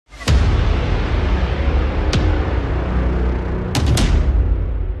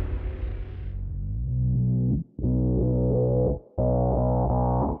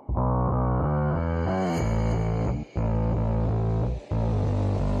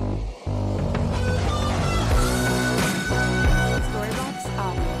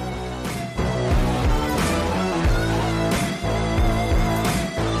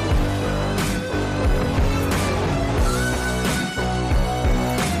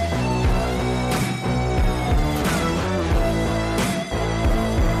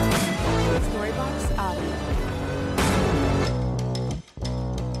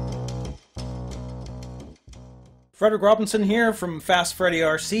Frederick Robinson here from Fast Freddy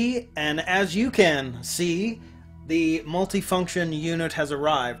RC, and as you can see, the multifunction unit has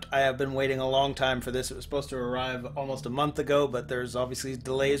arrived. I have been waiting a long time for this. It was supposed to arrive almost a month ago, but there's obviously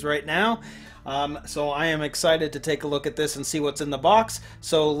delays right now. So I am excited to take a look at this and see what's in the box.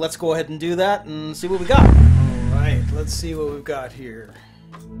 So let's go ahead and do that and see what we got. Alright, let's see what we've got here.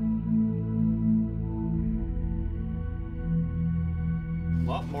 A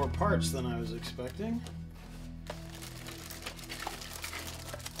lot more parts than I was expecting.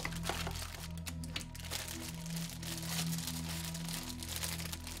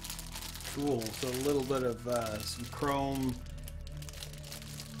 Cool, so a little bit of some chrome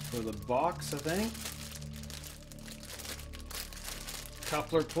for the box, I think.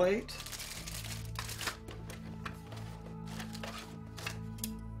 Coupler plate.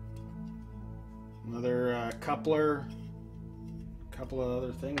 Another coupler. A couple of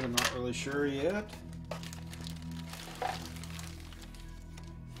other things I'm not really sure yet.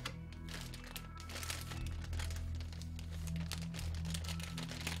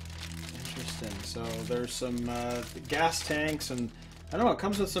 So there's some gas tanks, and I don't know, it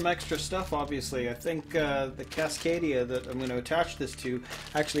comes with some extra stuff, obviously. I think the Cascadia that I'm going to attach this to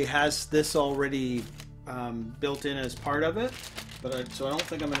actually has this already built in as part of it, but so I don't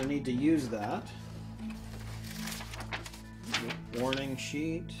think I'm going to need to use that. Warning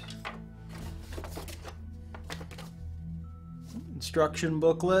sheet. Instruction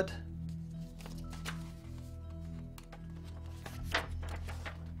booklet.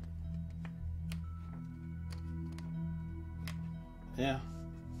 Yeah.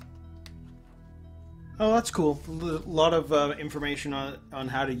 Oh, that's cool. A lot of information on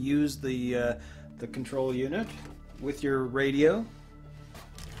how to use the control unit with your radio.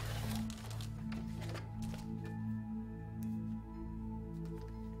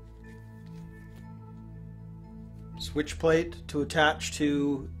 Switch plate to attach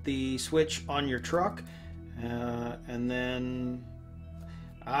to the switch on your truck, and then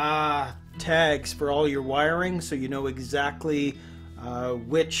tags for all your wiring, so you know exactly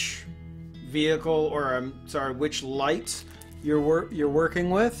which vehicle, or I'm sorry, which lights you're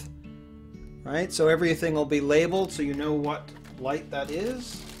working with, right? So everything will be labeled so you know what light that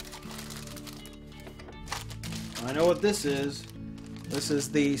is. I know what this is. This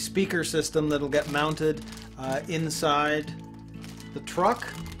is the speaker system that'll get mounted inside the truck,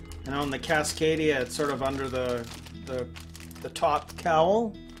 and on the Cascadia it's sort of under the top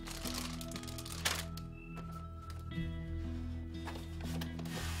cowl.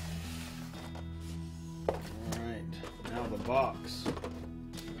 Box.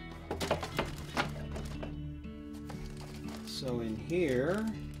 So in here,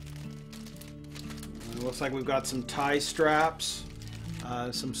 it looks like we've got some tie straps,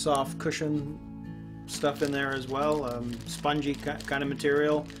 some soft cushion stuff in there as well, spongy kind of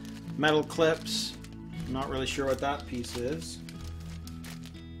material, metal clips. I'm not really sure what that piece is.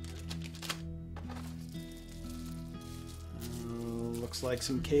 Looks like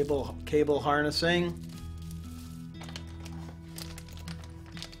some cable harnessing.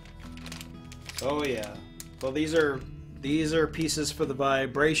 Oh yeah. Well, these are pieces for the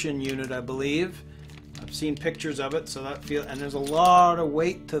vibration unit, I believe. I've seen pictures of it, so that and there's a lot of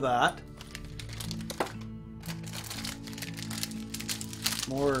weight to that.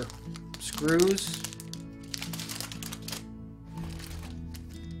 More screws.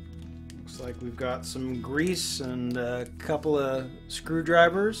 Looks like we've got some grease and a couple of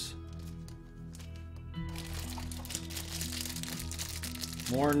screwdrivers.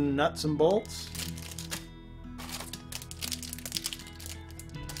 More nuts and bolts.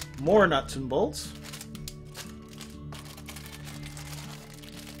 More nuts and bolts.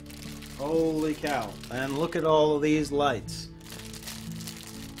 Holy cow. And look at all of these lights.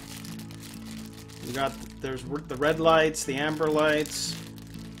 We got, there's the red lights, the amber lights,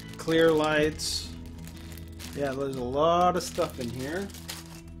 clear lights. Yeah, there's a lot of stuff in here.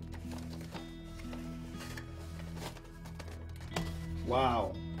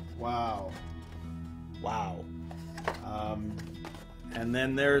 Wow, wow, wow. And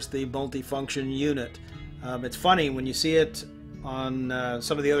then there's the multifunction unit. It's funny, when you see it on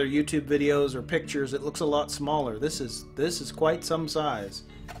some of the other YouTube videos or pictures, it looks a lot smaller. This is quite some size.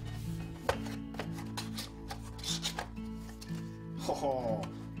 Oh,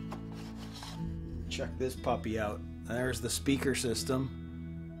 check this puppy out. There's the speaker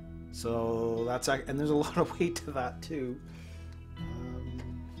system. So that's, and there's a lot of weight to that too.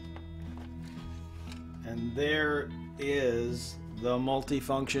 And there is the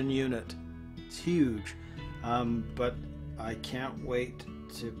multifunction unit. It's huge, but I can't wait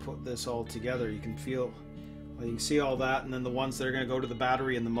to put this all together. You can feel You can see all that, and then the ones that are going to go to the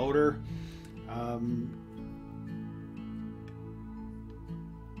battery and the motor.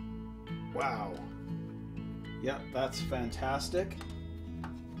 Wow. Yeah, that's fantastic.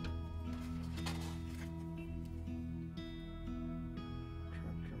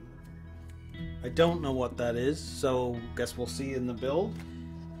 I don't know what that is, so guess we'll see in the build.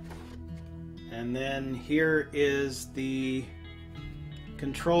 And then here is the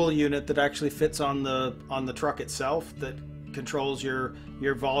control unit that actually fits on the truck itself, that controls your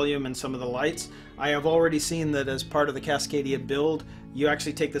volume and some of the lights. I have already seen that as part of the Cascadia build, you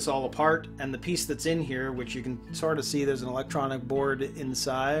actually take this all apart, and the piece that's in here, which you can sort of see, there's an electronic board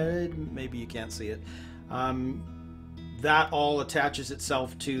inside, maybe you can't see it, that all attaches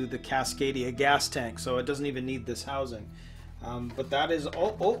itself to the Cascadia gas tank, so it doesn't even need this housing. But that is,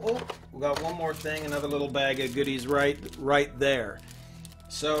 we got one more thing, another little bag of goodies right there.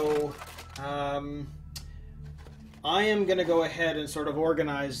 So I am going to go ahead and sort of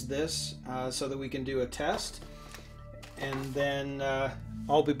organize this so that we can do a test, and then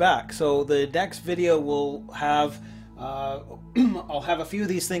I'll be back. So the next video will have I'll have a few of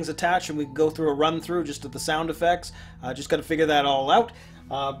these things attached, and we can go through a run through just of the sound effects. Just got to figure that all out.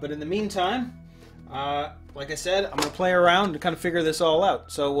 But in the meantime, like I said, I'm going to play around to kind of figure this all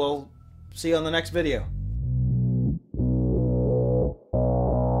out. So we'll see you on the next video.